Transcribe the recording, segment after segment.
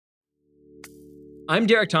I'm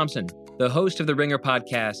Derek Thompson, the host of the Ringer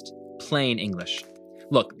podcast, Plain English.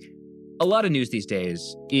 Look, a lot of news these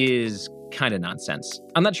days is kind of nonsense.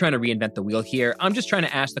 I'm not trying to reinvent the wheel here. I'm just trying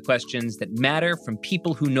to ask the questions that matter from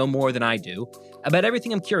people who know more than I do about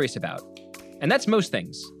everything I'm curious about. And that's most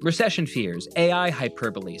things. Recession fears, AI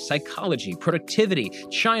hyperbole, psychology, productivity,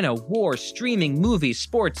 China, war, streaming, movies,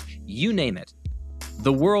 sports, you name it.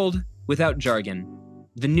 The world without jargon.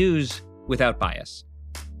 The news without bias.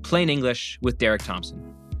 Plain English with Derek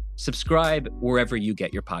Thompson. Subscribe wherever you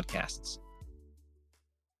get your podcasts.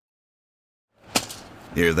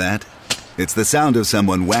 Hear that? It's the sound of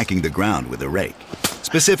someone whacking the ground with a rake.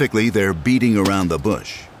 Specifically, they're beating around the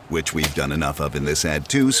bush, which we've done enough of in this ad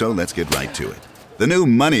too, so let's get right to it. The new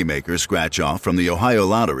Moneymaker scratch-off from the Ohio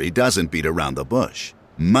Lottery doesn't beat around the bush.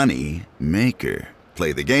 Money Maker.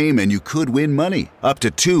 Play the game and you could win money, up to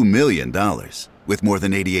 $2 million. With more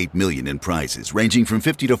than $88 million in prizes, ranging from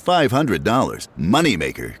 $50 to $500,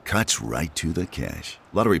 Moneymaker cuts right to the cash.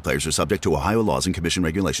 Lottery players are subject to Ohio laws and commission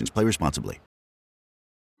regulations. Play responsibly.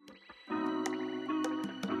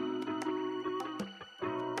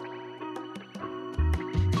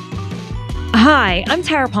 Hi, I'm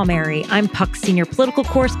Tara Palmieri. I'm Puck's senior political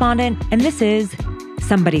correspondent, and this is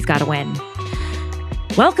Somebody's Gotta Win.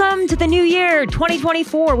 Welcome to the new year,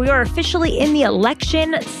 2024. We are officially in the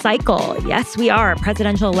election cycle. Yes, we are a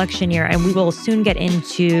presidential election year, and we will soon get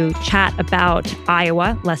into chat about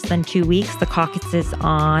Iowa, less than 2 weeks. The caucus is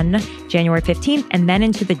on January 15th, and then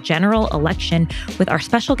into the general election with our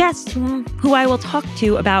special guest, who I will talk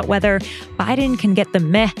to about whether Biden can get the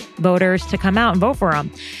meh voters to come out and vote for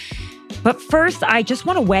him. But first, I just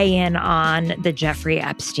want to weigh in on the Jeffrey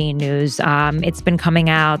Epstein news. It's been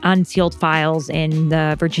coming out, unsealed files in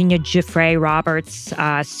the Virginia Giuffre Roberts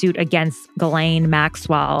suit against Ghislaine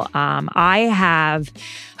Maxwell. I have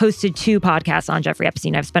hosted 2 podcasts on Jeffrey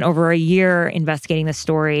Epstein. I've spent over a year investigating the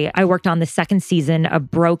story. I worked on the 2nd season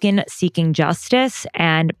of Broken, Seeking Justice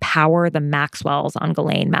and Power the Maxwells on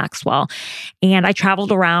Ghislaine Maxwell. And I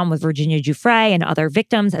traveled around with Virginia Giuffre and other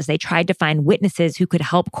victims as they tried to find witnesses who could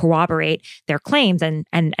help corroborate their claims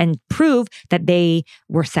and prove that they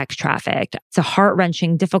were sex trafficked. It's a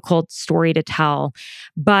heart-wrenching, difficult story to tell.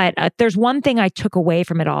 But there's one thing I took away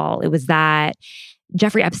from it all. It was that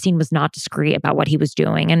Jeffrey Epstein was not discreet about what he was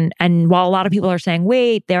doing. And while a lot of people are saying,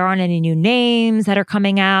 wait, there aren't any new names that are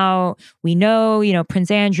coming out. We know, Prince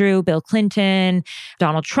Andrew, Bill Clinton,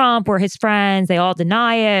 Donald Trump were his friends. They all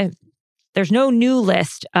deny it. There's no new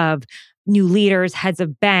list of new leaders, heads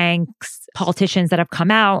of banks, politicians that have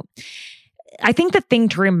come out. I think the thing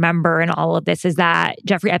to remember in all of this is that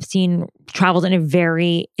Jeffrey Epstein traveled in a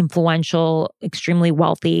very influential, extremely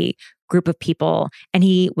wealthy group of people, and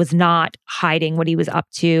he was not hiding what he was up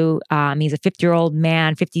to. He's a 50-year-old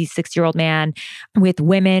man, 56-year-old man with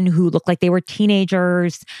women who looked like they were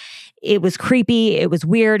teenagers. It was creepy. It was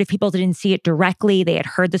weird. If people didn't see it directly, they had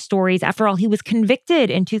heard the stories. After all, he was convicted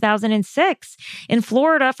in 2006 in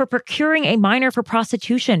Florida for procuring a minor for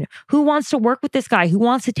prostitution. Who wants to work with this guy? Who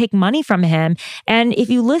wants to take money from him? And if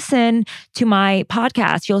you listen to my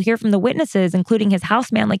podcast, you'll hear from the witnesses, including his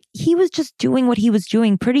houseman, like he was just doing what he was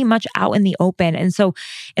doing pretty much out in the open. And so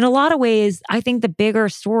in a lot of ways, I think the bigger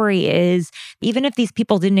story is even if these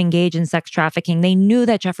people didn't engage in sex trafficking, they knew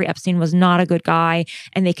that Jeffrey Epstein was not a good guy,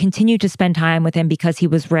 and they continued to spend time with him because he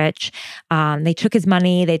was rich. They took his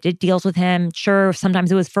money. They did deals with him. Sure,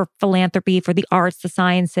 sometimes it was for philanthropy, for the arts, the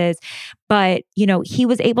sciences. But, he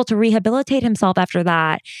was able to rehabilitate himself after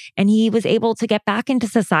that. And he was able to get back into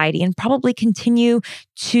society and probably continue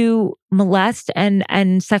to molest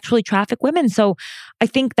and sexually traffic women. So I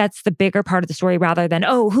think that's the bigger part of the story rather than,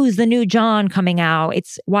 who's the new John coming out?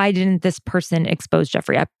 It's why didn't this person expose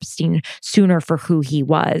Jeffrey Epstein sooner for who he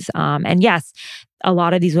was? And yes, a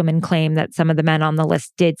lot of these women claim that some of the men on the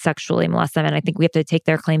list did sexually molest them. And I think we have to take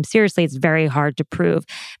their claims seriously. It's very hard to prove.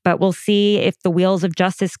 But we'll see if the wheels of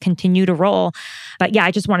justice continue to roll. But yeah,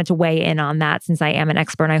 I just wanted to weigh in on that since I am an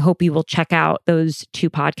expert. And I hope you will check out those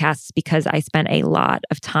 2 podcasts because I spent a lot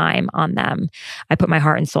of time on them. I put my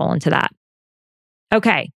heart and soul into that.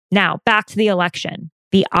 Okay, now back to the election.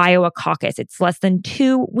 The Iowa caucus. It's less than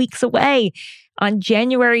 2 weeks away on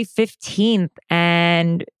January 15th.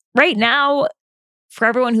 And right now, for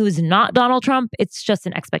everyone who is not Donald Trump, it's just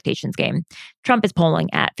an expectations game. Trump is polling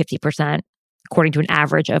at 50%, according to an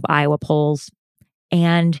average of Iowa polls.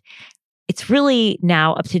 And it's really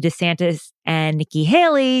now up to DeSantis and Nikki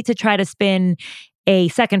Haley to try to spin a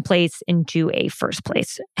second place into a first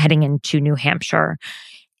place heading into New Hampshire.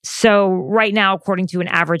 So right now, according to an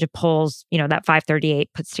average of polls, that 538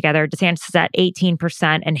 puts together, DeSantis is at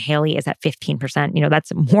 18% and Haley is at 15%.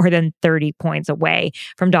 That's more than 30 points away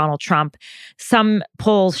from Donald Trump. Some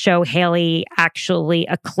polls show Haley actually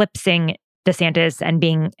eclipsing DeSantis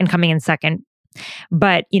and coming in second.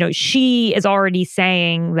 But, she is already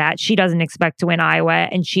saying that she doesn't expect to win Iowa,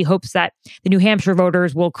 and she hopes that the New Hampshire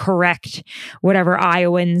voters will correct whatever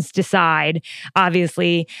Iowans decide.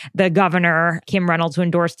 Obviously, the governor, Kim Reynolds, who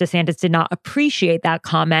endorsed DeSantis, did not appreciate that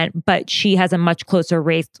comment, but she has a much closer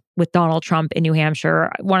race with Donald Trump in New Hampshire.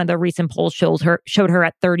 One of the recent polls showed her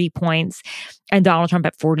at 30 points and Donald Trump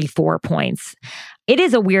at 44 points. It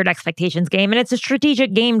is a weird expectations game, and it's a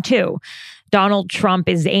strategic game too. Donald Trump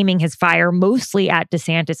is aiming his fire mostly at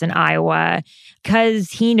DeSantis in Iowa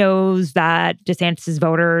because he knows that DeSantis'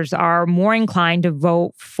 voters are more inclined to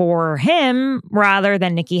vote for him rather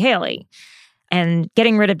than Nikki Haley. And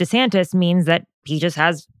getting rid of DeSantis means that he just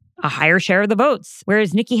has a higher share of the votes,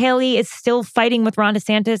 whereas Nikki Haley is still fighting with Ron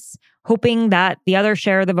DeSantis, hoping that the other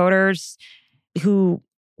share of the voters who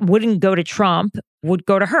wouldn't go to Trump would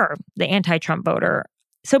go to her, the anti-Trump voter.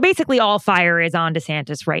 So basically all fire is on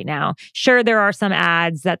DeSantis right now. Sure, there are some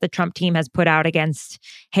ads that the Trump team has put out against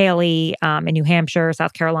Haley in New Hampshire,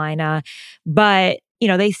 South Carolina, but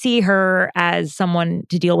they see her as someone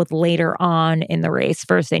to deal with later on in the race.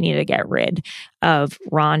 First, they need to get rid of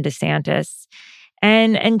Ron DeSantis.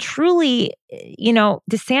 And truly,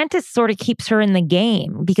 DeSantis sort of keeps her in the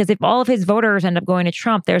game because if all of his voters end up going to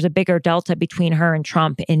Trump, there's a bigger delta between her and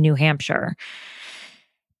Trump in New Hampshire.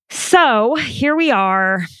 So here we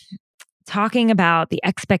are talking about the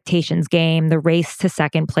expectations game, the race to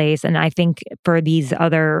second place. And I think for these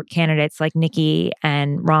other candidates like Nikki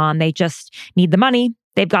and Ron, they just need the money.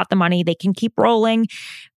 They've got the money. They can keep rolling.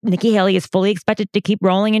 Nikki Haley is fully expected to keep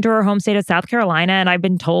rolling into her home state of South Carolina. And I've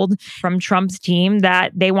been told from Trump's team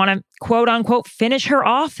that they want to, quote unquote, finish her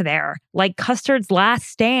off there, like Custard's last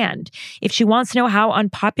stand. If she wants to know how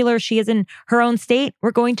unpopular she is in her own state,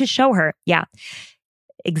 we're going to show her. Yeah,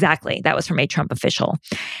 exactly. That was from a Trump official.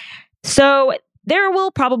 So there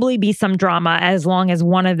will probably be some drama as long as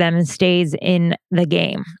one of them stays in the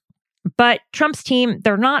game. But Trump's team,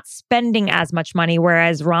 they're not spending as much money,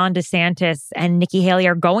 whereas Ron DeSantis and Nikki Haley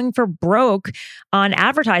are going for broke on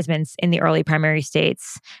advertisements in the early primary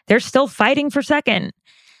states. They're still fighting for second.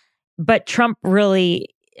 But Trump really,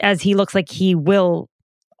 as he looks like he will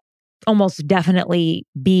almost definitely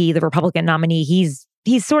be the Republican nominee, he's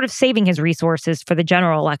sort of saving his resources for the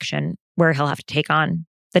general election where he'll have to take on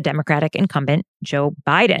the Democratic incumbent, Joe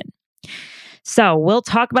Biden. So we'll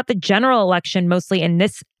talk about the general election mostly in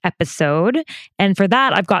this episode. And for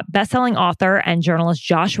that, I've got bestselling author and journalist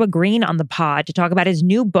Joshua Green on the pod to talk about his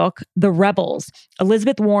new book, The Rebels,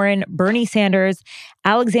 Elizabeth Warren, Bernie Sanders,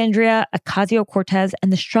 Alexandria Ocasio-Cortez,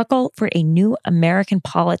 and the struggle for a new American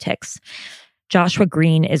politics. Joshua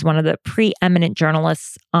Green is one of the preeminent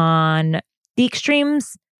journalists on the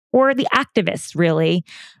extremes, or the activists, really,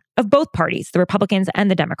 of both parties, the Republicans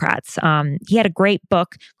and the Democrats. He had a great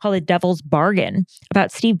book called The Devil's Bargain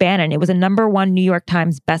about Steve Bannon. It was a #1 New York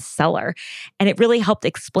Times bestseller, and it really helped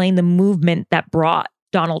explain the movement that brought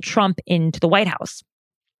Donald Trump into the White House.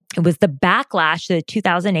 It was the backlash to the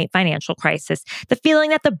 2008 financial crisis, the feeling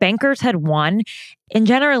that the bankers had won, and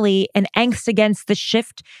generally an angst against the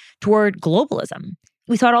shift toward globalism.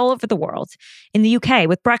 We saw it all over the world. In the UK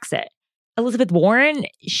with Brexit. Elizabeth Warren,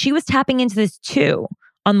 she was tapping into this too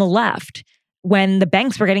on the left when the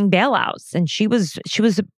banks were getting bailouts. And she was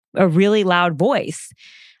a really loud voice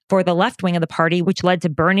for the left wing of the party, which led to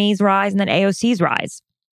Bernie's rise and then AOC's rise.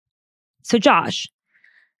 So Josh,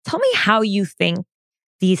 tell me how you think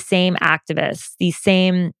these same activists, these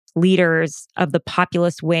same leaders of the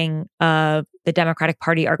populist wing of the Democratic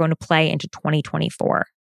Party are going to play into 2024.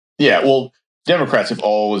 Yeah, well, Democrats have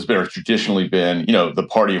always been, or traditionally been, the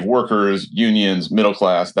party of workers, unions, middle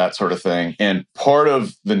class, that sort of thing. And part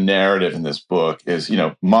of the narrative in this book is,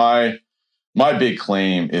 my big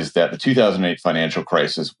claim is that the 2008 financial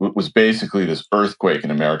crisis was basically this earthquake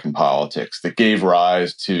in American politics that gave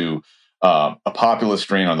rise to a populist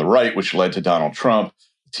strain on the right, which led to Donald Trump,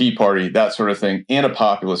 the Tea Party, that sort of thing, and a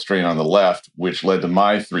populist strain on the left, which led to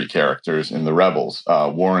my three characters in The Rebels,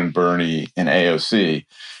 Warren, Bernie, and AOC.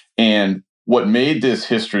 And what made this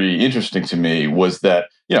history interesting to me was that,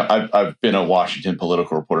 I've been a Washington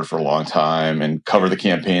political reporter for a long time and cover the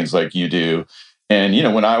campaigns like you do. And,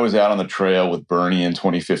 when I was out on the trail with Bernie in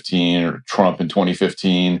 2015 or Trump in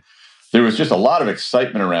 2015, there was just a lot of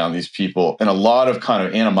excitement around these people and a lot of kind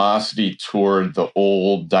of animosity toward the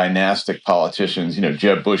old dynastic politicians.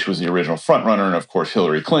 Jeb Bush was the original frontrunner, and of course,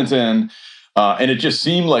 Hillary Clinton. And it just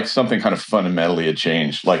seemed like something kind of fundamentally had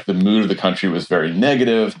changed. Like the mood of the country was very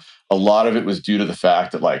negative. A lot of it was due to the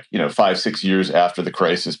fact that 5-6 years after the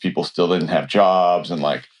crisis, people still didn't have jobs and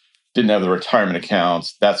didn't have the retirement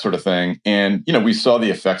accounts, that sort of thing. And, we saw the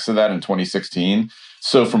effects of that in 2016.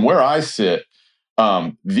 So from where I sit,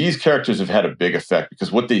 these characters have had a big effect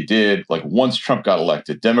because what they did, once Trump got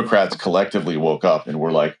elected, Democrats collectively woke up and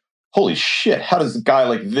were like, holy shit, how does a guy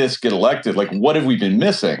like this get elected? What have we been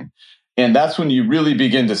missing? And that's when you really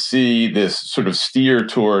begin to see this sort of steer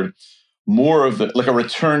toward more of a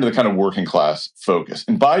return to the kind of working class focus.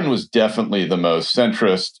 And Biden was definitely the most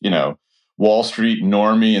centrist, Wall Street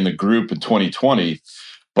normie in the group in 2020.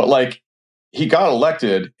 But he got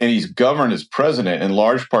elected and he's governed as president in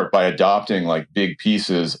large part by adopting big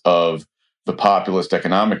pieces of the populist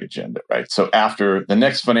economic agenda, right? So after the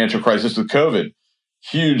next financial crisis with COVID,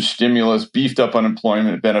 huge stimulus, beefed up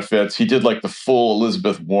unemployment benefits. He did the full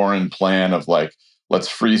Elizabeth Warren plan of let's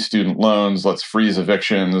freeze student loans, let's freeze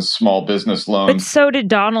evictions, small business loans. But so did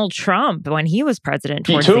Donald Trump when he was president.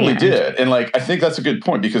 He totally did. And I think that's a good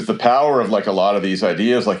point because the power of a lot of these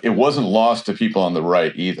ideas, it wasn't lost to people on the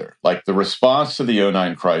right either. The response to the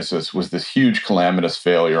 2009 crisis was this huge calamitous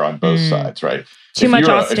failure on both sides, right? Too much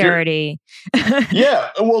austerity. Yeah.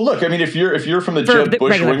 Well, look, I mean, if you're from the Jeb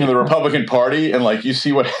Bush wing of the Republican Party and you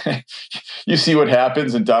see what you see what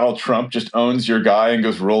happens and Donald Trump just owns your guy and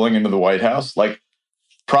goes rolling into the White House,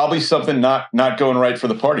 probably something not going right for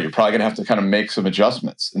the party. You're probably going to have to kind of make some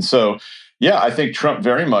adjustments. And so, yeah, I think Trump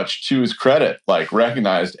very much, to his credit,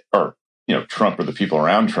 recognized, or, Trump or the people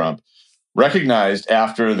around Trump, recognized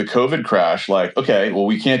after the COVID crash, okay, well,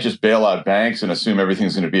 we can't just bail out banks and assume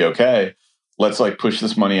everything's going to be okay. Let's push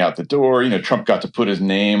this money out the door. Trump got to put his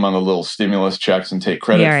name on the little stimulus checks and take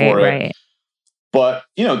credit for it. Right. But,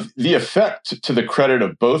 the effect to the credit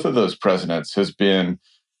of both of those presidents has been,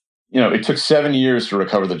 it took 7 years to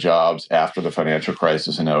recover the jobs after the financial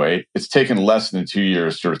crisis in 2008. It's taken less than 2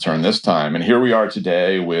 years to return this time. And here we are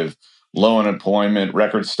today with low unemployment,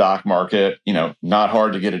 record stock market, not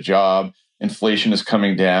hard to get a job. Inflation is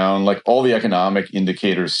coming down. All the economic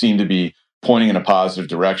indicators seem to be pointing in a positive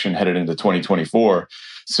direction headed into 2024.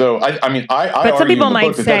 So, I but some people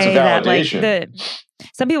might say that's a validation.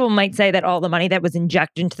 Some people might say that all the money that was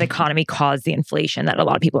injected into the economy caused the inflation that a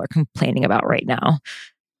lot of people are complaining about right now.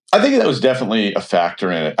 I think that was definitely a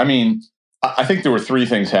factor in it. I mean, I think there were three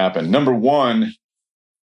things happened. Number one,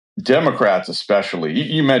 Democrats especially,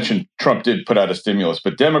 you mentioned Trump did put out a stimulus,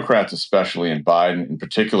 but Democrats especially, and Biden in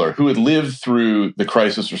particular, who had lived through the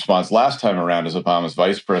crisis response last time around as Obama's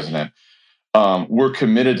vice president, were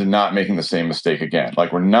committed to not making the same mistake again.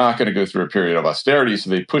 We're not going to go through a period of austerity. So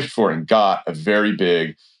they pushed for and got a very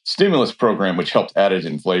big stimulus program, which helped add to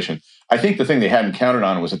inflation. I think the thing they hadn't counted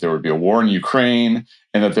on was that there would be a war in Ukraine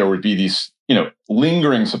and that there would be these,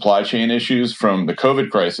 lingering supply chain issues from the COVID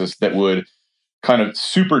crisis that would kind of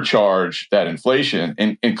supercharge that inflation.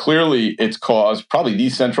 And clearly it's caused probably the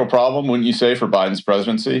central problem, wouldn't you say, for Biden's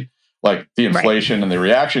presidency, the inflation and the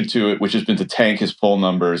reaction to it, which has been to tank his poll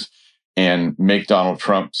numbers and make Donald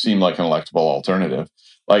Trump seem like an electable alternative.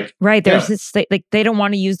 There's this, they don't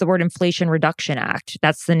want to use the word Inflation Reduction Act.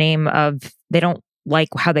 That's the name of, they don't like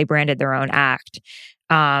how they branded their own act.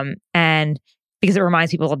 And because it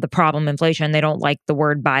reminds people of the problem inflation, they don't like the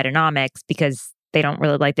word Bidenomics because they don't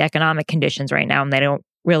really like the economic conditions right now and they don't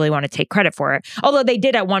really want to take credit for it. Although they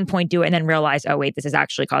did at one point do it and then realize, oh wait, this is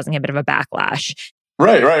actually causing a bit of a backlash.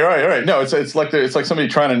 Right. No, it's like somebody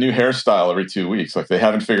trying a new hairstyle every 2 weeks. They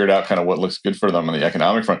haven't figured out kind of what looks good for them on the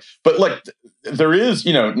economic front. But there is,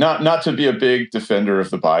 not to be a big defender of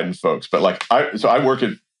the Biden folks, but I work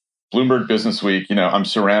at Bloomberg Business Week. I'm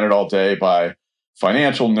surrounded all day by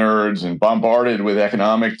financial nerds and bombarded with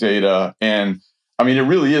economic data. And I mean, it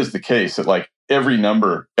really is the case that every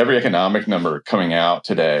economic number coming out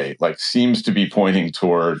today, seems to be pointing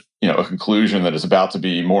toward, a conclusion that is about to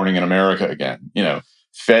be morning in America again.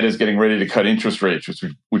 Fed is getting ready to cut interest rates,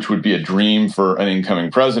 which would be a dream for an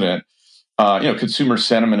incoming president. Consumer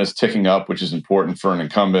sentiment is ticking up, which is important for an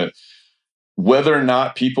incumbent. Whether or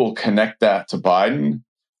not people connect that to Biden,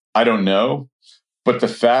 I don't know. But the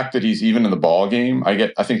fact that he's even in the ball game,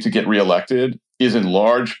 I think to get reelected is in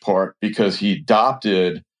large part because he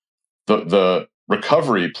adopted the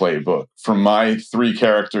recovery playbook from my three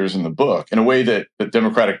characters in the book in a way that the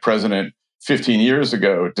Democratic president 15 years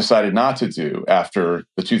ago decided not to do after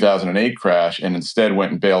the 2008 crash and instead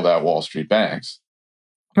went and bailed out Wall Street banks.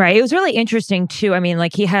 Right. It was really interesting, too. I mean,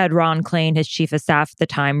 he had Ron Klain, his chief of staff at the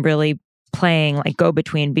time, really playing like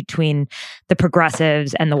go-between between the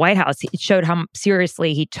progressives and the White House. It showed how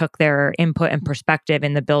seriously he took their input and perspective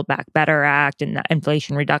in the Build Back Better Act and the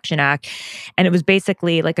Inflation Reduction Act. And it was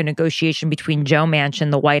basically like a negotiation between Joe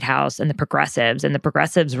Manchin, the White House, and the progressives. And the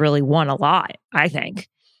progressives really won a lot, I think.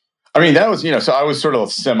 I mean, that was, so I was sort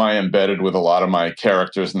of semi-embedded with a lot of my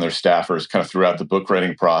characters and their staffers kind of throughout the book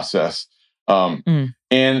writing process. And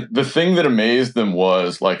the thing that amazed them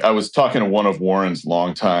was, like, I was talking to one of Warren's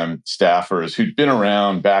longtime staffers who'd been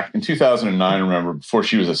around back in 2009, remember, before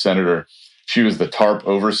she was a senator. She was the TARP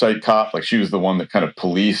oversight cop. Like, she was the one that kind of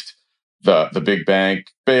policed the big bank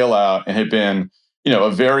bailout and had been,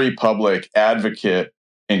 a very public advocate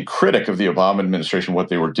and critic of the Obama administration, what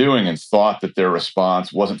they were doing, and thought that their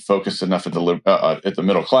response wasn't focused enough at the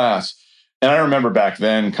middle class. And I remember back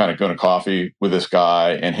then kind of going to coffee with this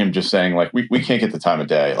guy and him just saying, like, we can't get the time of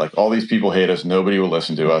day. Like, all these people hate us. Nobody will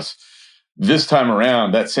listen to us. This time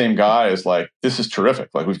around, that same guy is like, this is terrific.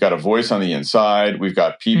 Like, we've got a voice on the inside. We've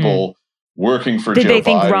got people working for Joe Biden. Did they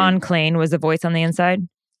think Ron Klain was a voice on the inside?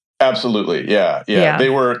 Absolutely. Yeah. They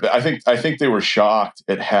were, I think they were shocked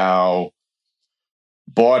at how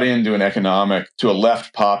bought into a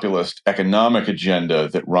left populist economic agenda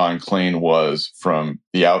that Ron Klain was from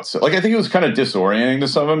the outset. Like, I think it was kind of disorienting to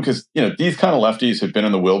some of them because, these kind of lefties have been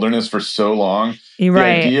in the wilderness for so long. You're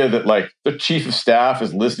right. The idea that, like, the chief of staff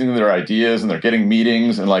is listening to their ideas and they're getting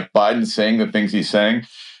meetings and, like, Biden's saying the things he's saying.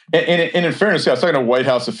 And in fairness, I was talking to a White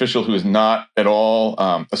House official who is not at all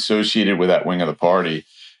associated with that wing of the party.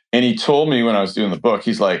 And he told me when I was doing the book,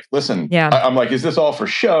 he's like, listen, I'm like, is this all for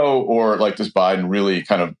show? Or, like, does Biden really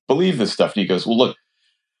kind of believe this stuff? And he goes, well, look,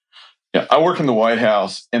 I work in the White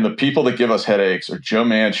House, and the people that give us headaches are Joe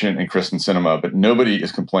Manchin and Kristen Sinema, but nobody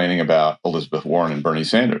is complaining about Elizabeth Warren and Bernie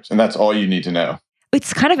Sanders. And that's all you need to know.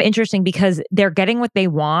 It's kind of interesting because they're getting what they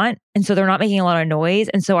want, and so they're not making a lot of noise,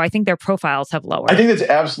 and so I think their profiles have lowered. I think that's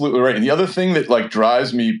absolutely right. And the other thing that, like,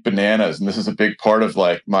 drives me bananas, and this is a big part of,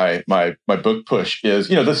 like, my book push, is,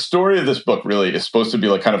 the story of this book really is supposed to be,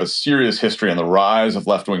 like, kind of a serious history on the rise of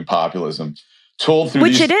left-wing populism, told through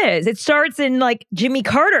it is. It starts in, like, Jimmy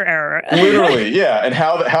Carter era. Literally, yeah. And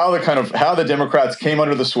how the Democrats came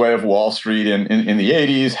under the sway of Wall Street in the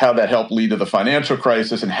 80s, how that helped lead to the financial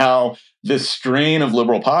crisis, and how this strain of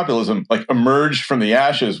liberal populism, like, emerged from the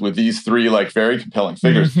ashes with these three, like, very compelling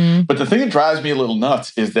figures. Mm-hmm. But the thing that drives me a little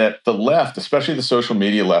nuts is that the left, especially the social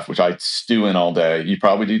media left, which I stew in all day, you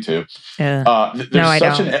probably do too. Yeah. I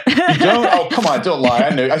don't. You don't? Oh, come on, don't lie. I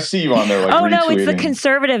know. I see you on there, like, no, it's the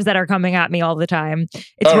conservatives that are coming at me all the time.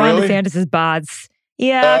 It's Ron really? DeSantis' bots.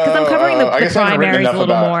 Yeah, because I'm covering the primaries a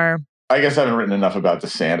little more. I guess I haven't written enough about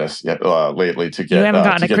DeSantis yet lately to get. You haven't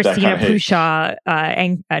gotten a Christina Pushaw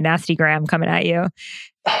nasty gram coming at you.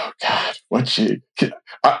 Oh God, what she?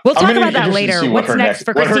 We'll talk about that later. What's next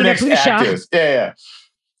for Christina Pushaw? Yeah.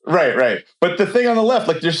 Right. But the thing on the left,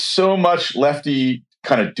 like, there's so much lefty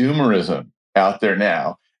kind of doomerism out there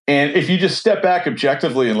now. And if you just step back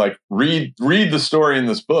objectively and, like, read the story in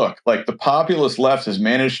this book, like, the populist left has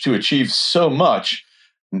managed to achieve so much.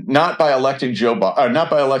 Not by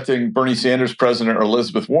electing Bernie Sanders president or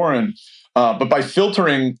Elizabeth Warren, but by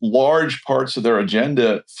filtering large parts of their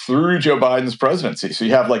agenda through Joe Biden's presidency. So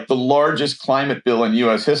you have, like, the largest climate bill in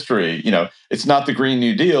U.S. history. It's not the Green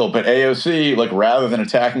New Deal, but AOC, like, rather than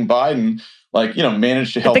attacking Biden, like,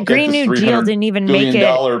 managed to help. But the Green New Deal didn't even make it.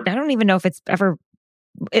 I don't even know if it's ever.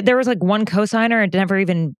 There was, like, one cosigner. It never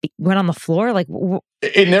even went on the floor. Like,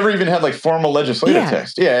 it never even had, like, formal legislative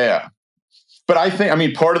text. Yeah. But I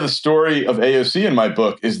think, part of the story of AOC in my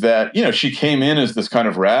book is that, she came in as this kind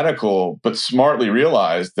of radical, but smartly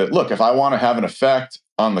realized that, look, if I want to have an effect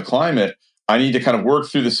on the climate, I need to kind of work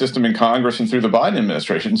through the system in Congress and through the Biden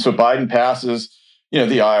administration. So Biden passes,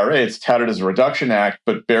 the IRA. It's touted as a reduction act,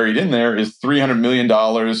 but buried in there is $300 million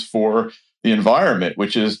for the environment,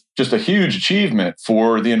 which is just a huge achievement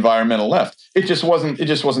for the environmental left. It just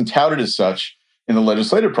wasn't touted as such in the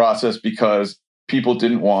legislative process because people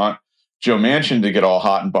didn't want Joe Manchin to get all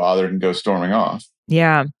hot and bothered and go storming off.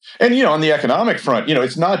 Yeah. And, on the economic front,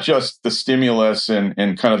 it's not just the stimulus and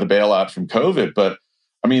kind of the bailout from COVID, but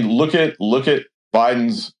look at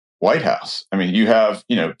Biden's White House. You have,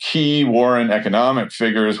 key Warren economic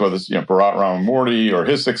figures, whether it's, Bharat Ramamurthy or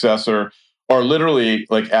his successor, are literally,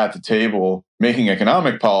 like, at the table making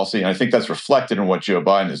economic policy. And I think that's reflected in what Joe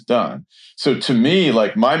Biden has done. So to me,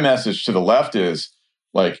 like, my message to the left is,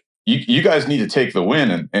 like, you guys need to take the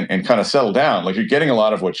win and kind of settle down. Like, you're getting a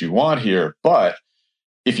lot of what you want here, but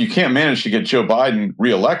if you can't manage to get Joe Biden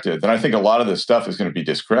reelected, then I think a lot of this stuff is going to be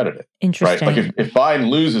discredited. Interesting. Right? Like, if Biden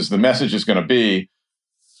loses, the message is going to be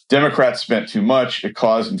Democrats spent too much. It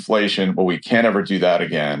caused inflation. Well, we can't ever do that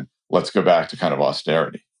again. let's go back to kind of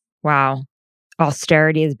austerity. Wow.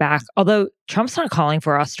 Austerity is back. Although Trump's not calling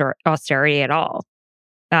for austerity at all.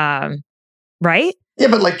 Right? Yeah,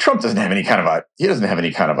 but like Trump doesn't have any kind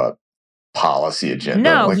of a policy agenda.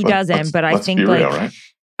 No, like, he doesn't. But I think real, right?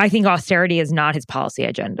 I think austerity is not his policy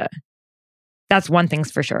agenda. That's one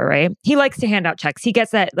thing's for sure, right? He likes to hand out checks. He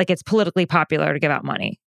gets that, like, it's politically popular to give out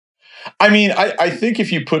money. I mean, I think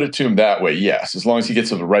if you put it to him that way, yes, as long as he gets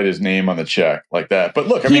to write his name on the check like that. But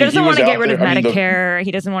look, he doesn't want to get rid of Medicare.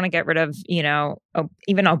 He doesn't want to get rid of, even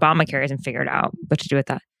Obamacare isn't figured out what to do with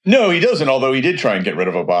that. No, he doesn't. Although he did try and get rid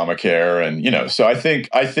of Obamacare, and so I think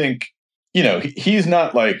he's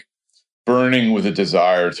not like burning with a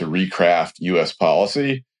desire to recraft U.S.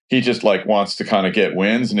 policy. He just like wants to kind of get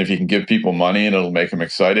wins, and if he can give people money and it'll make them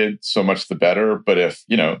excited, so much the better. But if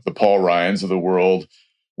the Paul Ryans of the world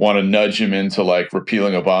want to nudge him into like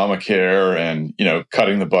repealing Obamacare and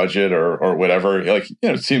cutting the budget or whatever,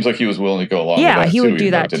 it seems like he was willing to go along. Yeah, with that he would too,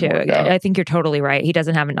 do that too. I think you're totally right. He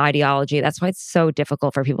doesn't have an ideology. That's why it's so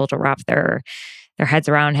difficult for people to wrap their heads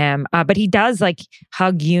around him. But he does like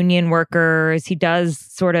hug union workers. He does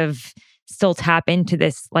sort of still tap into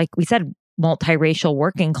this, like we said, multiracial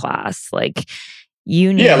working class, like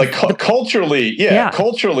union. Yeah, like culturally,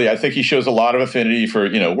 culturally, I think he shows a lot of affinity for,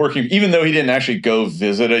 working, even though he didn't actually go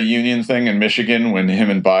visit a union thing in Michigan when him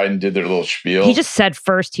and Biden did their little spiel. He just said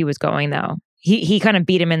first he was going, though. He kind of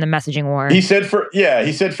beat him in the messaging war. He said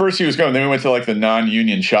first he was going. Then we went to like the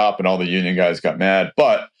non-union shop and all the union guys got mad.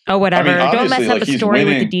 But whatever. Don't mess up the story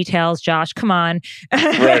with the details, Josh. Come on.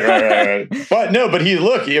 Right. But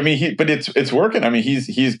it's working. I mean,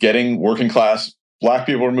 he's getting working class Black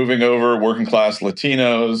people are moving over, working class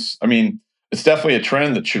Latinos. I mean, it's definitely a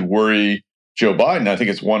trend that should worry Joe Biden. I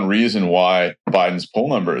think it's one reason why Biden's poll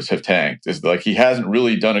numbers have tanked, is like he hasn't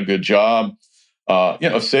really done a good job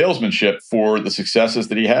of salesmanship for the successes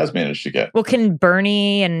that he has managed to get. Well, can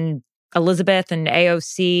Bernie and Elizabeth and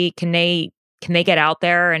AOC, can they get out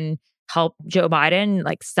there and help Joe Biden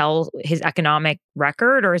like sell his economic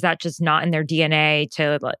record, or is that just not in their DNA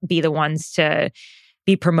to be the ones to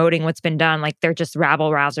be promoting what's been done? Like they're just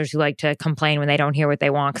rabble rousers who like to complain when they don't hear what they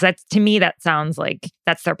want. Because to me, that sounds like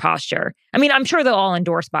that's their posture. I mean, I'm sure they'll all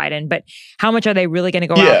endorse Biden, but how much are they really going to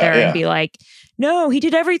go out there and be like, no, he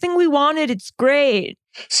did everything we wanted. It's great.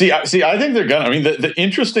 See, I think they're gonna. I mean, the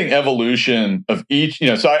interesting evolution of each.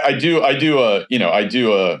 So I do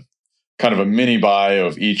a kind of a mini bio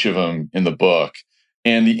of each of them in the book.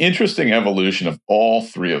 And the interesting evolution of all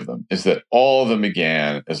three of them is that all of them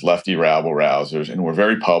began as lefty rabble rousers and were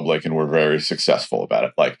very public and were very successful about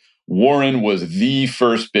it. Like Warren was the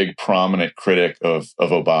first big prominent critic of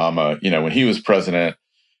Obama, when he was president,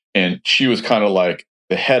 and she was kind of like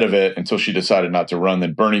the head of it until she decided not to run.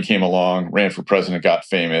 Then Bernie came along, ran for president, got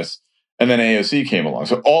famous, and then AOC came along.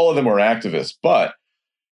 So all of them were activists, but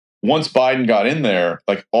once Biden got in there,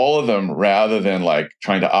 like all of them, rather than like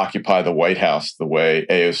trying to occupy the White House the way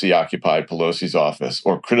AOC occupied Pelosi's office,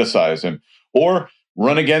 or criticize him, or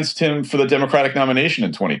run against him for the Democratic nomination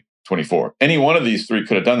in 2024. Any one of these three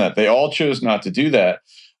could have done that. They all chose not to do that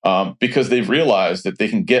because they've realized that they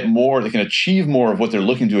can get more, they can achieve more of what they're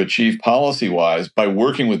looking to achieve policy-wise by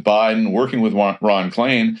working with Biden, working with Ron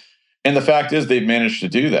Klain. And the fact is they've managed to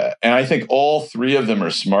do that. And I think all three of them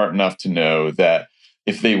are smart enough to know that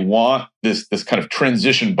if they want this kind of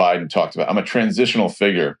transition Biden talked about, I'm a transitional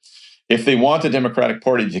figure. If they want the Democratic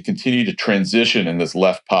Party to continue to transition in this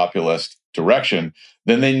left populist direction,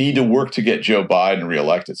 then they need to work to get Joe Biden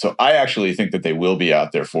reelected. So I actually think that they will be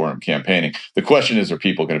out there for him campaigning. The question is, are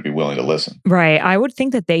people going to be willing to listen? Right. I would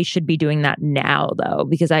think that they should be doing that now, though,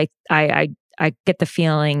 because I get the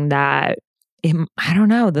feeling that I don't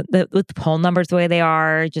know, with the poll numbers the way they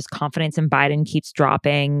are, just confidence in Biden keeps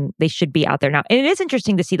dropping. They should be out there now. And it is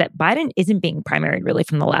interesting to see that Biden isn't being primaried really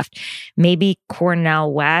from the left. Maybe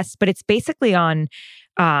Cornel West, but it's basically on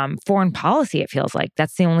foreign policy, it feels like.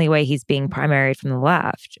 That's the only way he's being primaried from the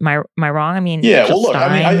left. Am I wrong? I mean, yeah, well, look,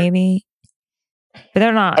 Stein, maybe. But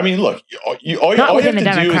they're not. I mean, look, all you have to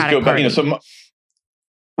do is go back.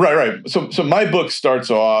 Right. So my book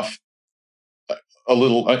starts off a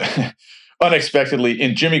little unexpectedly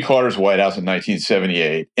in Jimmy Carter's White House in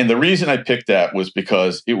 1978. And the reason I picked that was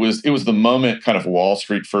because it was the moment kind of Wall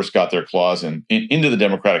Street first got their claws into the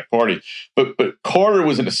Democratic Party. But Carter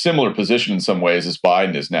was in a similar position in some ways as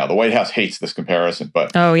Biden is now. The White House hates this comparison, but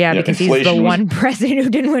because he's the one president who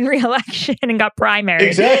didn't win re-election and got primary.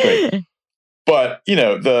 Exactly. But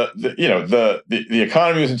the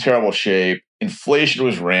economy was in terrible shape. Inflation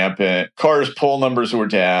was rampant. Carter's poll numbers were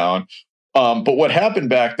down. But what happened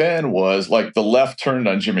back then was like the left turned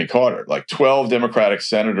on Jimmy Carter. Like 12 Democratic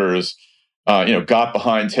senators got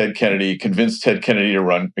behind Ted Kennedy, convinced Ted Kennedy to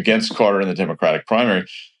run against Carter in the Democratic primary.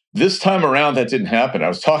 This time around, that didn't happen. I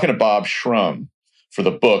was talking to Bob Shrum for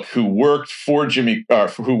the book, who worked for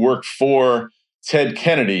Ted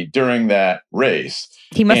Kennedy during that race.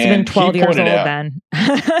 He must have been 12 years old then.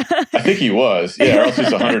 I think he was. Yeah, or else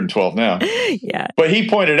he's 112 now. Yeah. But he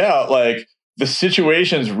pointed out, like, the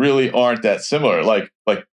situations really aren't that similar. Like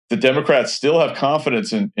the Democrats still have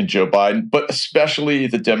confidence in Joe Biden, but especially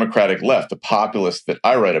the Democratic left, the populists that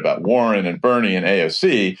I write about, Warren and Bernie and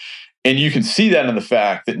AOC. And you can see that in the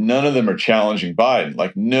fact that none of them are challenging Biden.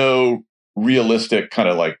 Like, no realistic kind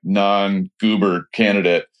of like non-goober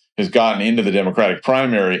candidate has gotten into the Democratic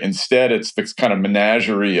primary. Instead, it's this kind of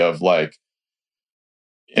menagerie of, like,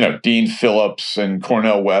 Dean Phillips and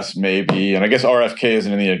Cornel West maybe. And I guess RFK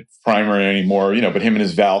isn't in the primary anymore, but him and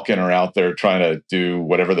his Valken are out there trying to do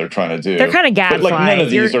whatever they're trying to do. They're kind of gadflies.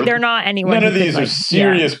 Like, they're not anyone. None of these are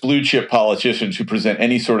serious blue chip politicians who present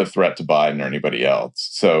any sort of threat to Biden or anybody else.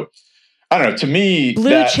 So I don't know. To me,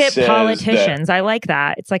 blue chip politicians. I like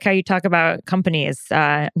that. It's like how you talk about companies.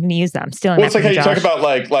 I'm going to use them. Stealing. Well, it's like how you talk about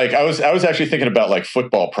like I was actually thinking about like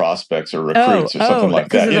football prospects or recruits or something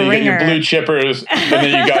like that. You get your blue chippers, and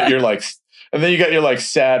then you got your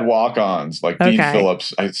sad walk-ons like Dean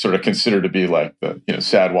Phillips. I sort of consider to be like the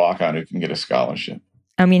sad walk-on who can get a scholarship.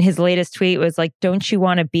 I mean, his latest tweet was like, don't you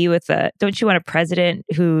want a president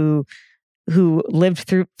who lived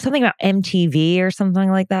through something about MTV or something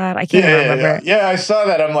like that? I can't remember. Yeah, I saw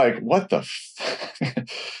that. I'm like, what the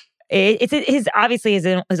It's obviously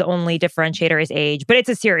his only differentiator is age, but it's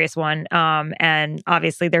a serious one. And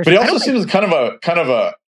obviously there's. But he also seems kind of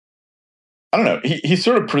a. I don't know. He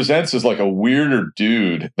sort of presents as like a weirder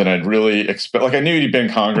dude than I'd really expect. Like, I knew he'd been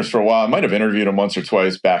in Congress for a while. I might have interviewed him once or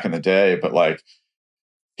twice back in the day, but like,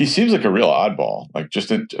 he seems like a real oddball, like just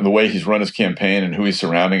in the way he's run his campaign and who he's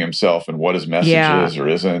surrounding himself and what his message is or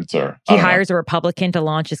isn't. Or he hires a Republican to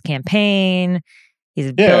launch his campaign. He's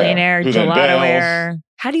a billionaire, gelato-ware.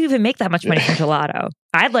 How do you even make that much money from gelato?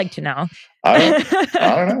 I'd like to know. I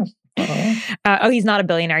don't know. He's not a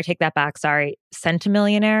billionaire. I take that back. Sorry.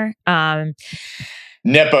 Centimillionaire.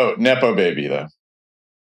 Nepo baby, though.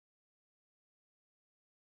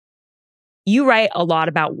 You write a lot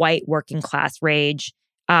about white working class rage.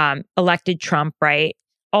 Elected Trump, right?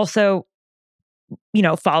 Also,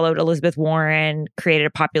 followed Elizabeth Warren, created a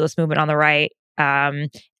populist movement on the right. And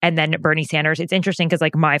then Bernie Sanders. It's interesting because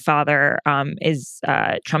like my father is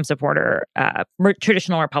a Trump supporter,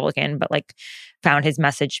 traditional Republican, but like found his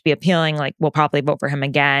message to be appealing, like we'll probably vote for him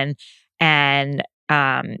again. And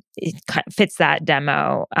it fits that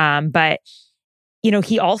demo. But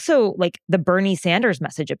he also, like, the Bernie Sanders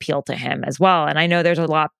message appealed to him as well. And I know there's a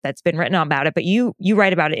lot that's been written about it, but you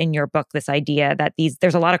write about it in your book, this idea that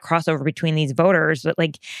there's a lot of crossover between these voters, but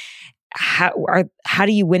like, how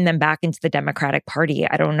do you win them back into the Democratic Party?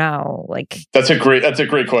 I don't know. Like, that's a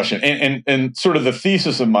great question. And sort of the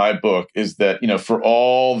thesis of my book is that, for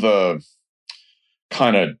all the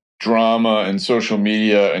kind of drama and social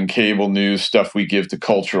media and cable news stuff we give to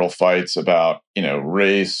cultural fights about,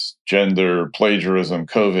 race, gender, plagiarism,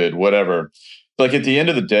 COVID, whatever. Like, at the end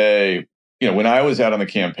of the day, when I was out on the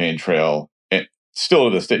campaign trail, and still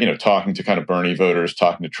to this day, talking to kind of Bernie voters,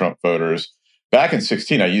 talking to Trump voters, back in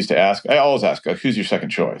 2016, I always ask, like, who's your second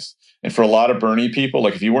choice? And for a lot of Bernie people,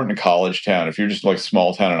 like, if you weren't in a college town, if you're just like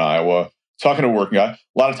small town in Iowa, talking to a working guy,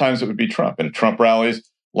 a lot of times it would be Trump. And at Trump rallies,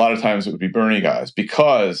 a lot of times it would be Bernie guys,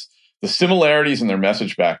 because the similarities in their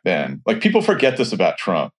message back then, like, people forget this about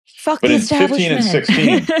Trump. But in 15 and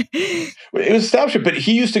 16, it was establishment, but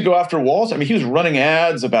he used to go after walls. I mean, he was running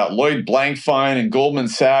ads about Lloyd Blankfein and Goldman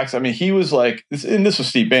Sachs. I mean, he was like, and this was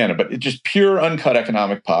Steve Bannon, but it's just pure uncut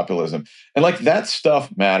economic populism. And like, that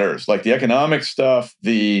stuff matters. Like, the economic stuff,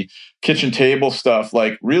 the kitchen table stuff,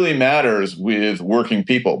 like, really matters with working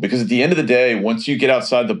people. Because at the end of the day, once you get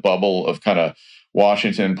outside the bubble of kind of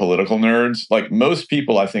Washington political nerds, like, most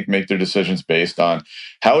people, I think, make their decisions based on,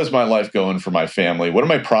 how is my life going for my family? What do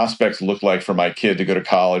my prospects look like for my kid to go to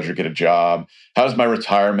college or get a job? How's my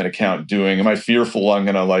retirement account doing? Am I fearful I'm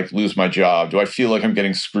going to like lose my job? Do I feel like I'm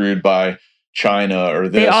getting screwed by China or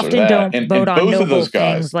this or that? They often don't vote on both noble of those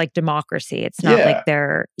guys, things like democracy. It's not like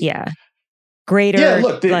they're greater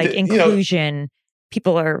inclusion.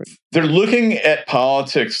 People they're looking at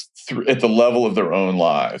politics at the level of their own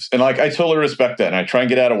lives. And like, I totally respect that. And I try and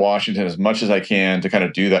get out of Washington as much as I can to kind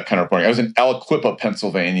of do that kind of reporting. I was in Aliquippa,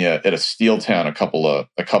 Pennsylvania at a steel town a couple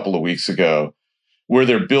of weeks ago, where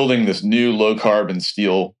they're building this new low carbon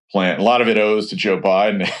steel plant. A lot of it owes to Joe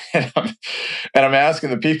Biden. And I'm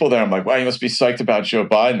asking the people there, I'm like, wow, you must be psyched about Joe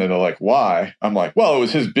Biden. And they're like, why? I'm like, well, it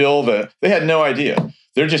was his bill that they had no idea.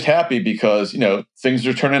 they're just happy because, things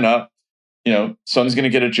are turning up, son's going to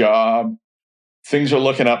get a job, things are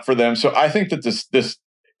looking up for them. So I think that this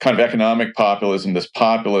kind of economic populism, this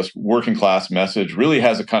populist working class message really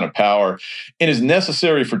has a kind of power and is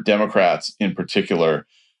necessary for Democrats in particular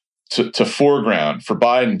to foreground, for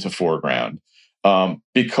Biden to foreground.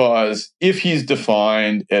 Because if he's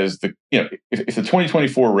defined as if the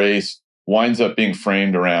 2024 race winds up being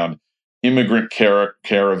framed around immigrant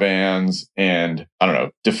caravans and, I don't know,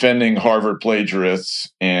 defending Harvard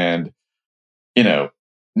plagiarists and,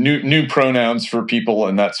 new pronouns for people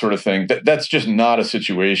and that sort of thing, that's just not a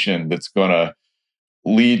situation that's going to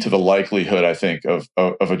lead to the likelihood, I think, of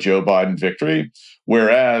a Joe Biden victory.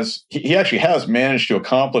 Whereas he actually has managed to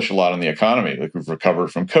accomplish a lot in the economy. Like, we've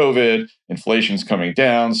recovered from COVID, inflation's coming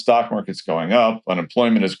down, stock market's going up,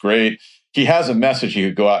 unemployment is great. He has a message he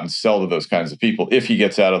could go out and sell to those kinds of people if he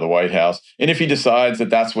gets out of the White House. And if he decides that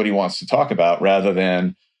that's what he wants to talk about, rather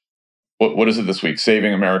than, what is it this week?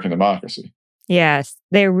 Saving American democracy. Yes,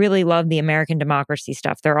 they really love the American democracy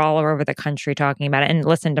stuff. They're all over the country talking about it. And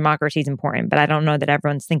listen, democracy is important, but I don't know that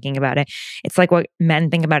everyone's thinking about it. It's like what men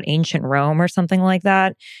think about ancient Rome or something like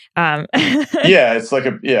that. Yeah, it's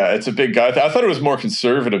a big guy. I thought it was more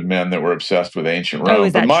conservative men that were obsessed with ancient Rome. Oh,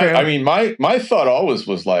 is that true? I mean, my thought always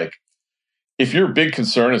was like, if your big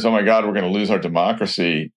concern is, oh my God, we're going to lose our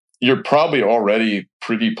democracy, you're probably already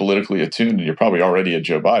pretty politically attuned, and you're probably already a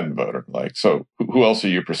Joe Biden voter. Like, so who else are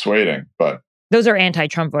you persuading? But those are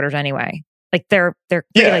anti-Trump voters anyway. Like, they're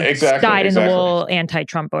exactly, dyed-in-the-wool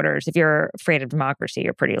anti-Trump voters. If you're afraid of democracy,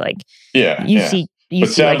 you're pretty like... But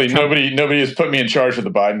sadly, nobody has put me in charge of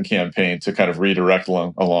the Biden campaign to kind of redirect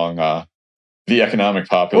along the economic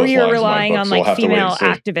populist lines. Or you're lines relying on like female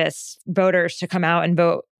activist voters to come out and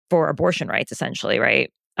vote for abortion rights, essentially,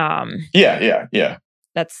 right? Yeah.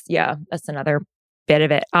 That's another bit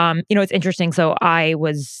of it. It's interesting. So I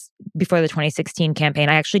was, before the 2016 campaign,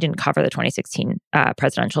 I actually didn't cover the 2016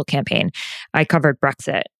 presidential campaign. I covered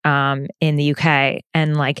Brexit in the UK.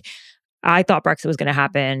 And like, I thought Brexit was going to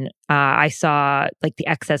happen. I saw like the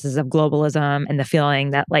excesses of globalism and the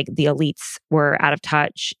feeling that like the elites were out of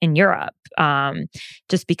touch in Europe.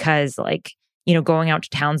 Just because like, going out to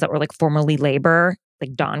towns that were like formerly Labour,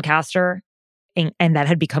 like Doncaster, and that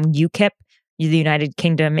had become UKIP, the United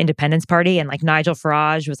Kingdom Independence Party, and like Nigel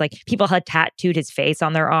Farage was like, people had tattooed his face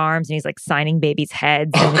on their arms, and he's like signing babies'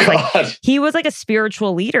 heads. And like, he was like a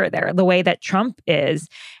spiritual leader there, the way that Trump is,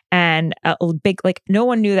 and a big like, no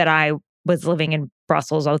one knew that I was living in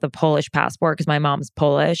Brussels with a Polish passport because my mom's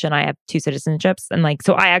Polish and I have 2 citizenships, and like,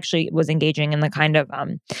 so I actually was engaging in the kind of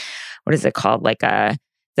what is it called, like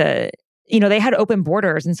they had open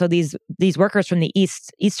borders, and so these workers from the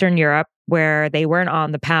Eastern Europe, where they weren't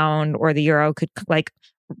on the pound or the euro, could like,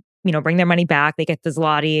 bring their money back. They get the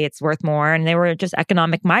zloty, it's worth more, and they were just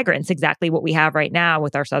economic migrants, exactly what we have right now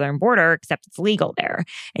with our southern border, except it's legal there,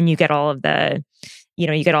 and you get all of the,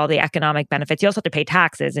 you get all the economic benefits. You also have to pay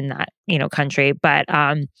taxes in that, country. But,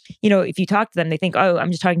 if you talk to them, they think, oh,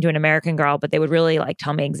 I'm just talking to an American girl, but they would really like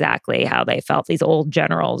tell me exactly how they felt, these old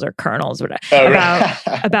generals or colonels,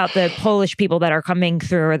 about the Polish people that are coming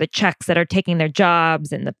through, or the Czechs that are taking their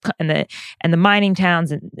jobs, and the mining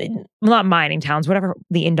towns, and not mining towns, whatever,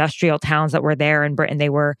 the industrial towns that were there in Britain. They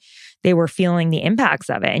were feeling the impacts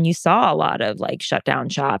of it. And you saw a lot of like shut down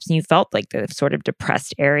shops, and you felt like the sort of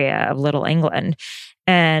depressed area of Little England.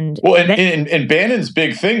 And Bannon's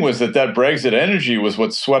big thing was that Brexit energy was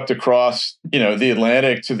what swept across, the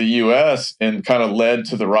Atlantic to the US and kind of led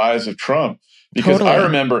to the rise of Trump. Because totally. I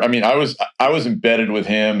remember, I was embedded with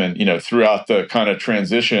him and, throughout the kind of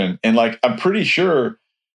transition. And like, I'm pretty sure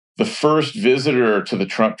the first visitor to the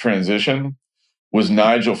Trump transition was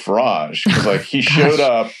Nigel Farage. Because like, he showed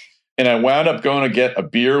up, and I wound up going to get a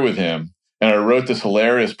beer with him. And I wrote this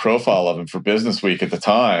hilarious profile of him for Business Week at the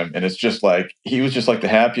time. And it's just like, he was just like the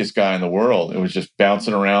happiest guy in the world. It was just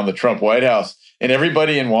bouncing around the Trump White House. And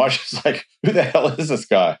everybody in Washington's like, who the hell is this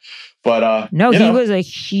guy? But no, he was a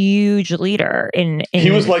huge leader. He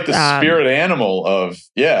was like the spirit animal of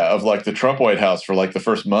like the Trump White House for like the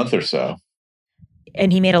first month or so.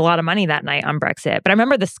 And he made a lot of money that night on Brexit. But I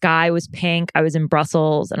remember the sky was pink. I was in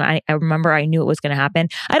Brussels, and I remember I knew it was going to happen.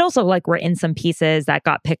 I'd also like written some pieces that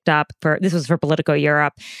got picked up this was for Politico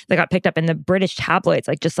Europe, that got picked up in the British tabloids.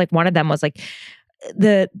 Like, just like one of them was like,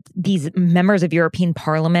 these members of European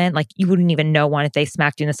Parliament, like you wouldn't even know one if they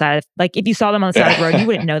smacked you in the side of, like if you saw them on the side of the road, you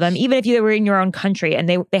wouldn't know them, even if you were in your own country. And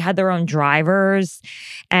they had their own drivers,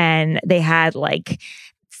 and they had like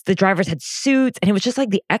the drivers had suits, and it was just like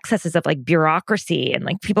the excesses of like bureaucracy, and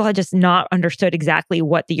like people had just not understood exactly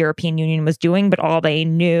what the European Union was doing, but all they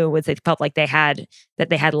knew was they felt like they had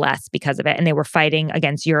less because of it, and they were fighting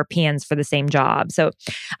against Europeans for the same job. So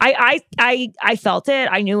I felt it.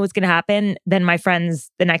 I knew it was going to happen. Then my friends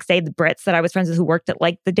the next day, the Brits that I was friends with who worked at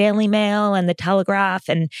like the Daily Mail and the Telegraph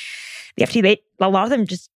and the FT, a lot of them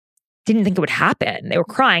just didn't think it would happen. They were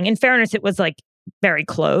crying. In fairness, it was like very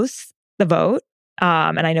close, the vote.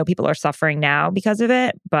 And I know people are suffering now because of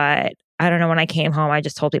it, but I don't know. When I came home, I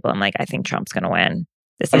just told people, I'm like, I think Trump's going to win.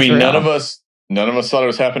 This is real. none of us thought it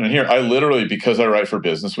was happening here. I literally, because I write for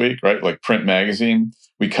Business Week, right? Like print magazine,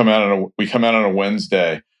 we come out on a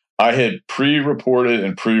Wednesday. I had pre-reported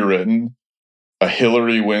and pre-written a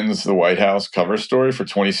Hillary wins the White House cover story for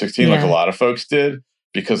 2016, like a lot of folks did,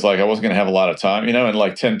 because like I wasn't going to have a lot of time, and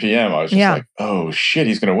like 10 p.m. I was just like, oh shit,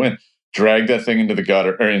 he's going to win. Dragged that thing into the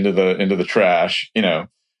gutter or into the trash, and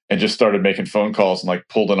just started making phone calls and like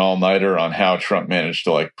pulled an all-nighter on how Trump managed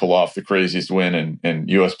to like pull off the craziest win in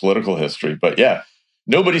U.S. political history. But yeah,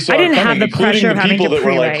 nobody saw it coming, including the people that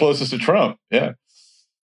were like closest to Trump. Yeah.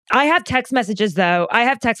 I have text messages though.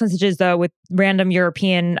 With random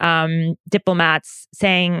European diplomats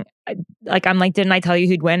saying, like, I'm like, didn't I tell you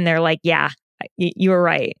who'd win? They're like, yeah. You were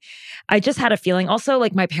right. I just had a feeling. Also,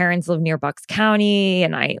 like my parents live near Bucks County,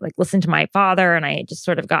 and I like listened to my father, and I just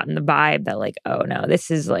sort of gotten the vibe that like, oh no,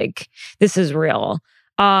 this is real.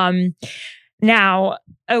 Now,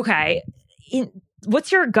 okay,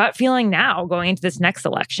 what's your gut feeling now going into this next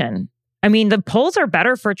election? I mean, the polls are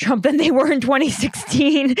better for Trump than they were in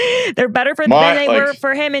 2016. They're better than they were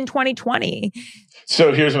for him in 2020.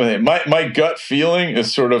 So here's my thing. My gut feeling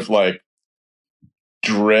is sort of like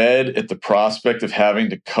dread at the prospect of having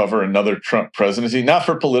to cover another Trump presidency, not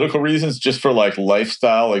for political reasons, just for like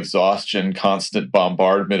lifestyle exhaustion, constant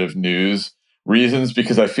bombardment of news reasons,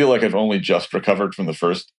 because I feel like I've only just recovered from the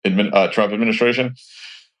first Trump administration.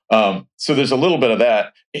 So there's a little bit of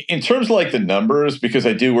that. In terms of like the numbers, because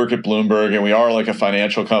I do work at Bloomberg and we are like a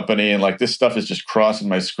financial company, and like this stuff is just crossing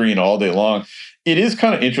my screen all day long. It is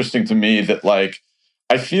kind of interesting to me that like,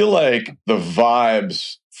 I feel like the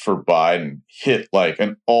vibes for Biden hit like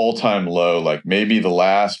an all-time low, like maybe the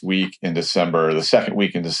last week in December, the second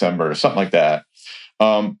week in December, something like that.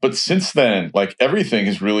 But since then, like everything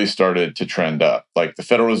has really started to trend up. Like the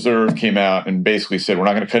Federal Reserve came out and basically said, we're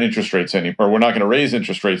not going to cut interest rates anymore, or we're not going to raise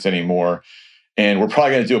interest rates anymore. And we're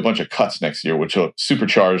probably going to do a bunch of cuts next year, which will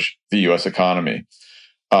supercharge the U.S. economy.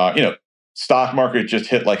 Stock market just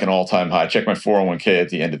hit like an all-time high. I checked my 401k at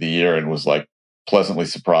the end of the year and was like pleasantly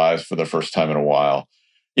surprised for the first time in a while.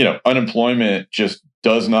 Unemployment just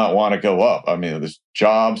does not want to go up. I mean, the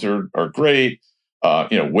jobs are great.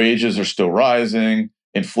 Wages are still rising.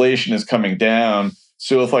 Inflation is coming down.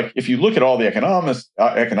 So if you look at all the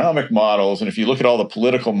economic models, and if you look at all the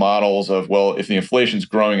political models of, well, if the inflation's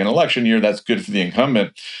growing in election year, that's good for the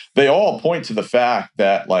incumbent. They all point to the fact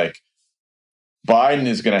that like Biden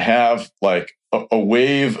is going to have like a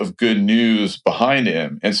wave of good news behind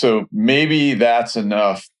him. And so maybe that's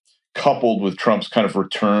enough, coupled with Trump's kind of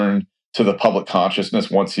return to the public consciousness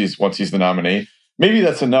once he's the nominee. Maybe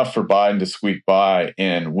that's enough for Biden to squeak by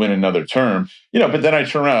and win another term. But then I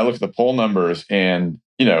turn around, I look at the poll numbers, and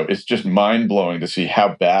it's just mind-blowing to see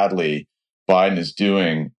how badly Biden is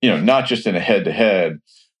doing, not just in a head-to-head,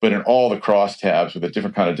 but in all the crosstabs with the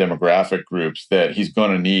different kind of demographic groups that he's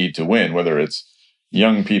going to need to win, whether it's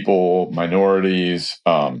young people, minorities,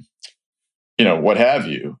 what have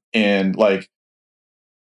you. And like,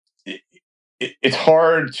 it's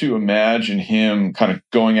hard to imagine him kind of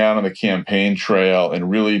going out on the campaign trail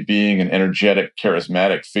and really being an energetic,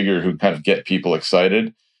 charismatic figure who kind of get people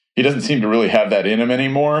excited. He doesn't seem to really have that in him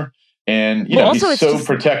anymore. And, he's so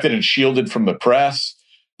protected and shielded from the press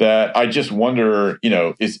that I just wonder,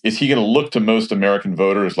 is he going to look to most American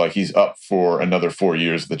voters like he's up for another 4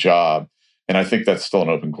 years of the job? And I think that's still an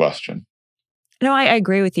open question. No, I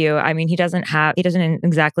agree with you. I mean, he doesn't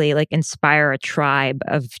exactly like inspire a tribe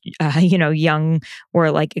of, young or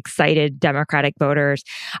like excited Democratic voters.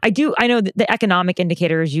 I know that the economic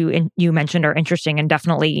indicators you mentioned are interesting, and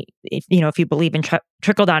definitely, if you believe in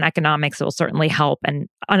trickle down economics, it will certainly help. And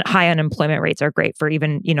high unemployment rates are great for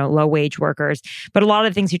even, low wage workers. But a lot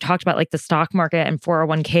of the things you talked about, like the stock market and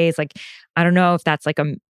 401ks, like, I don't know if that's like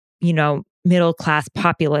a, middle-class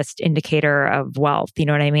populist indicator of wealth. You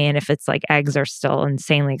know what I mean? If it's like eggs are still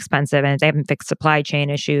insanely expensive and they haven't fixed supply chain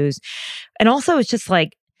issues. And also it's just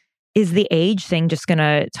like, is the age thing just going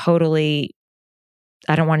to totally,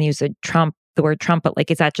 I don't want to use the word Trump, but like,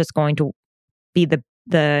 is that just going to be the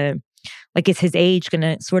like, is his age going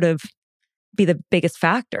to sort of be the biggest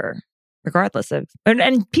factor? regardless of,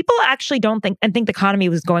 and people actually don't think the economy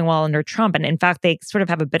was going well under Trump. And in fact, they sort of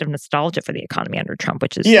have a bit of nostalgia for the economy under Trump,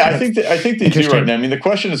 which is I think they do right now. I mean, the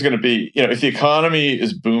question is going to be, if the economy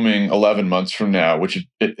is booming 11 months from now, which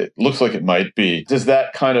it looks like it might be, does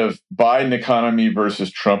that kind of Biden economy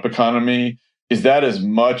versus Trump economy, is that as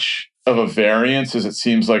much of a variance as it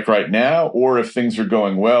seems like right now? Or if things are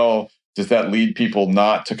going well, does that lead people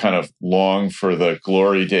not to kind of long for the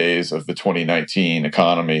glory days of the 2019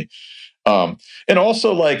 economy? And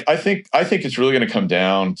also, like, I think it's really going to come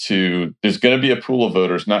down to, there's going to be a pool of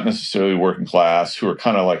voters, not necessarily working class, who are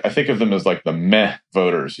kind of like, I think of them as like the meh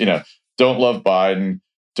voters, don't love Biden,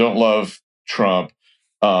 don't love Trump.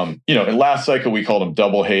 In last cycle, we called them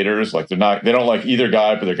double haters. Like they don't like either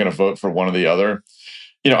guy, but they're going to vote for one or the other.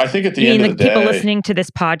 I think at the end of the day, people listening to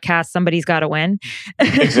this podcast, somebody's got to win.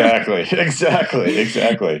 Exactly. I think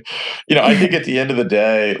at the end of the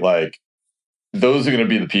day, like, those are going to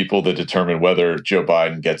be the people that determine whether Joe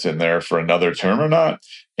Biden gets in there for another term or not.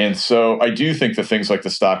 And so I do think that things like the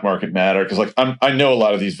stock market matter, because like I know a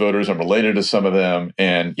lot of these voters, I'm related to some of them,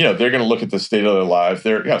 and they're going to look at the state of their lives.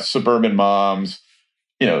 They're suburban moms,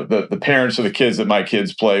 the parents of the kids that my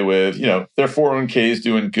kids play with, their 401k is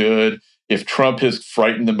doing good. If Trump has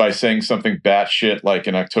frightened them by saying something batshit like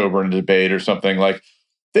in October in a debate or something, like,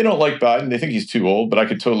 they don't like Biden, they think he's too old, but I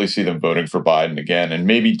could totally see them voting for Biden again, and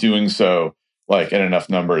maybe doing so like in enough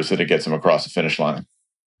numbers that it gets them across the finish line.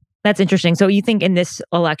 That's interesting. So you think in this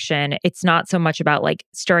election, it's not so much about like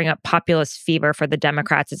stirring up populist fever for the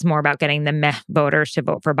Democrats. It's more about getting the meh voters to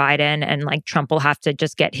vote for Biden, and like Trump will have to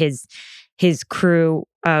just get his crew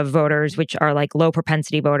of voters, which are like low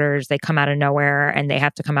propensity voters. They come out of nowhere and they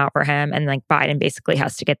have to come out for him. And like Biden basically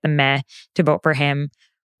has to get the meh to vote for him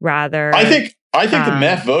rather. I think the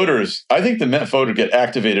Met voters, get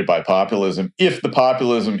activated by populism if the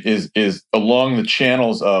populism is along the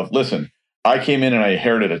channels of, listen, I came in and I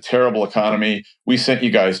inherited a terrible economy. We sent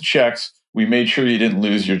you guys checks. We made sure you didn't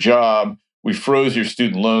lose your job. We froze your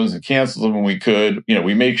student loans and canceled them when we could.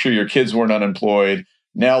 We made sure your kids weren't unemployed.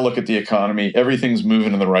 Now look at the economy. Everything's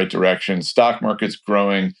moving in the right direction. Stock market's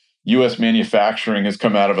growing. U.S. manufacturing has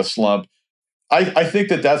come out of a slump. I think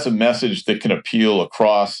that that's a message that can appeal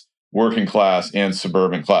across working class and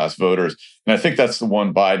suburban class voters. And I think that's the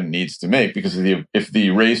one Biden needs to make, because if the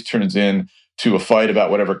race turns into a fight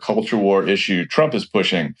about whatever culture war issue Trump is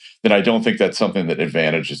pushing, then I don't think that's something that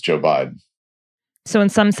advantages Joe Biden. So in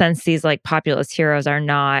some sense, these like populist heroes are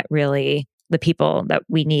not really the people that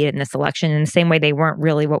we need in this election, in the same way they weren't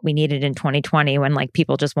really what we needed in 2020 when like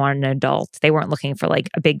people just wanted an adult. They weren't looking for like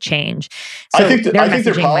a big change. So I think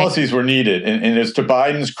their policies were needed, and it's to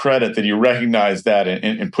Biden's credit that he recognized that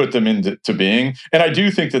and put them into being. And I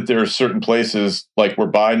do think that there are certain places like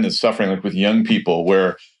where Biden is suffering, like with young people,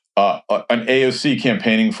 where an AOC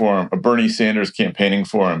campaigning for him, a Bernie Sanders campaigning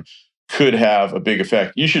for him, could have a big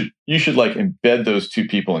effect. You should like embed those two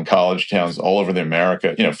people in college towns all over the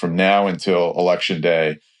America, from now until election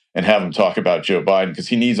day, and have them talk about Joe Biden, because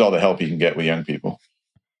he needs all the help he can get with young people.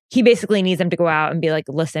 He basically needs them to go out and be like,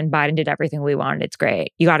 listen, Biden did everything we wanted. It's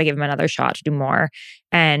great. You got to give him another shot to do more.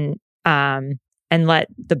 And let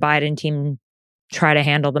the Biden team try to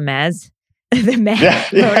handle the mez. The meh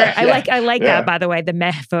voter. I like that, by the way, the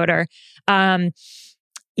meh voter.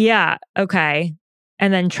 Okay.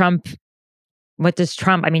 And then Trump, what does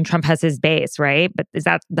Trump, Trump has his base, right? But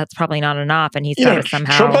that's probably not enough. And he's got to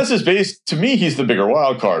somehow. Trump has his base. To me, he's the bigger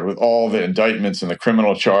wild card with all the indictments and the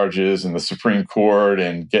criminal charges and the Supreme Court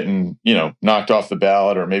and getting, knocked off the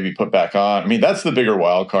ballot or maybe put back on. That's the bigger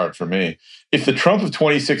wild card for me. If the Trump of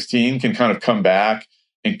 2016 can kind of come back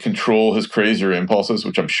and control his crazier impulses,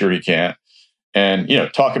 which I'm sure he can't, and,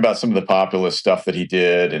 talk about some of the populist stuff that he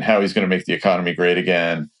did and how he's going to make the economy great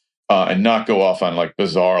again, and not go off on like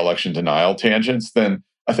bizarre election denial tangents, then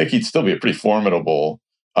I think he'd still be a pretty formidable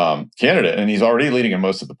candidate. And he's already leading in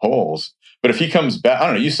most of the polls. But if he comes back, I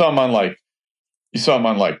don't know, you saw him on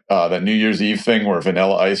that New Year's Eve thing where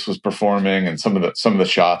Vanilla Ice was performing, and some of the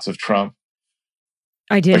shots of Trump.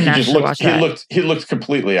 I didn't actually watch that. He looked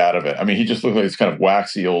completely out of it. He just looked like this kind of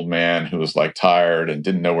waxy old man who was like tired and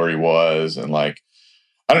didn't know where he was, and like,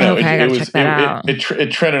 I don't know. Okay,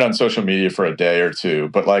 it trended on social media for a day or two,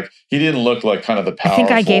 but like he didn't look like kind of the powerful. I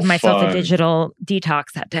think I gave myself a digital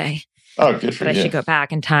detox that day. Oh, good for you. I should go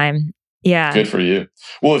back in time. Yeah. Good for you.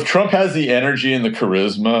 Well, if Trump has the energy and the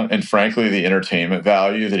charisma and frankly the entertainment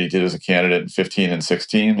value that he did as a candidate in 15 and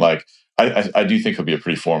 16, like I do think he'll be a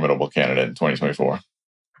pretty formidable candidate in 2024.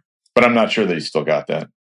 But I'm not sure that he's still got that.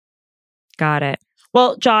 Got it.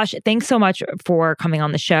 Well, Josh, thanks so much for coming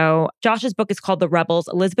on the show. Josh's book is called The Rebels: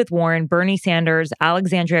 Elizabeth Warren, Bernie Sanders,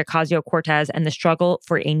 Alexandria Ocasio-Cortez, and the Struggle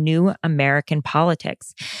for a New American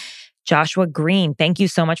Politics. Joshua Green, thank you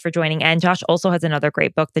so much for joining. And Josh also has another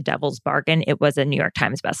great book, The Devil's Bargain. It was a New York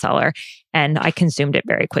Times bestseller, and I consumed it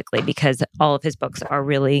very quickly because all of his books are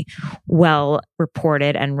really well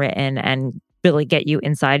reported and written and really get you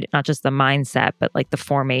inside not just the mindset, but like the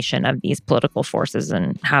formation of these political forces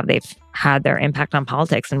and how they've had their impact on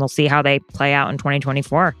politics. And we'll see how they play out in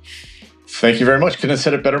 2024. Thank you very much. Couldn't have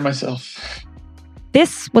said it better myself.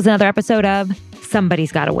 This was another episode of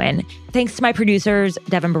Somebody's Gotta Win. Thanks to my producers,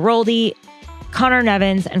 Devin Baroldi, Connor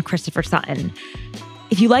Nevins, and Christopher Sutton.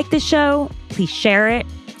 If you like this show, please share it,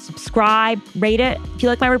 subscribe, rate it. If you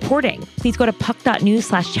like my reporting, please go to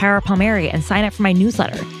puck.news/Tara Palmieri and sign up for my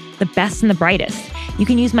newsletter, The Best and the Brightest. You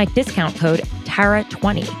can use my discount code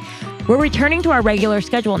TARA20. We're returning to our regular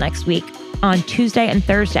schedule next week on Tuesday and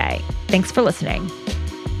Thursday. Thanks for listening.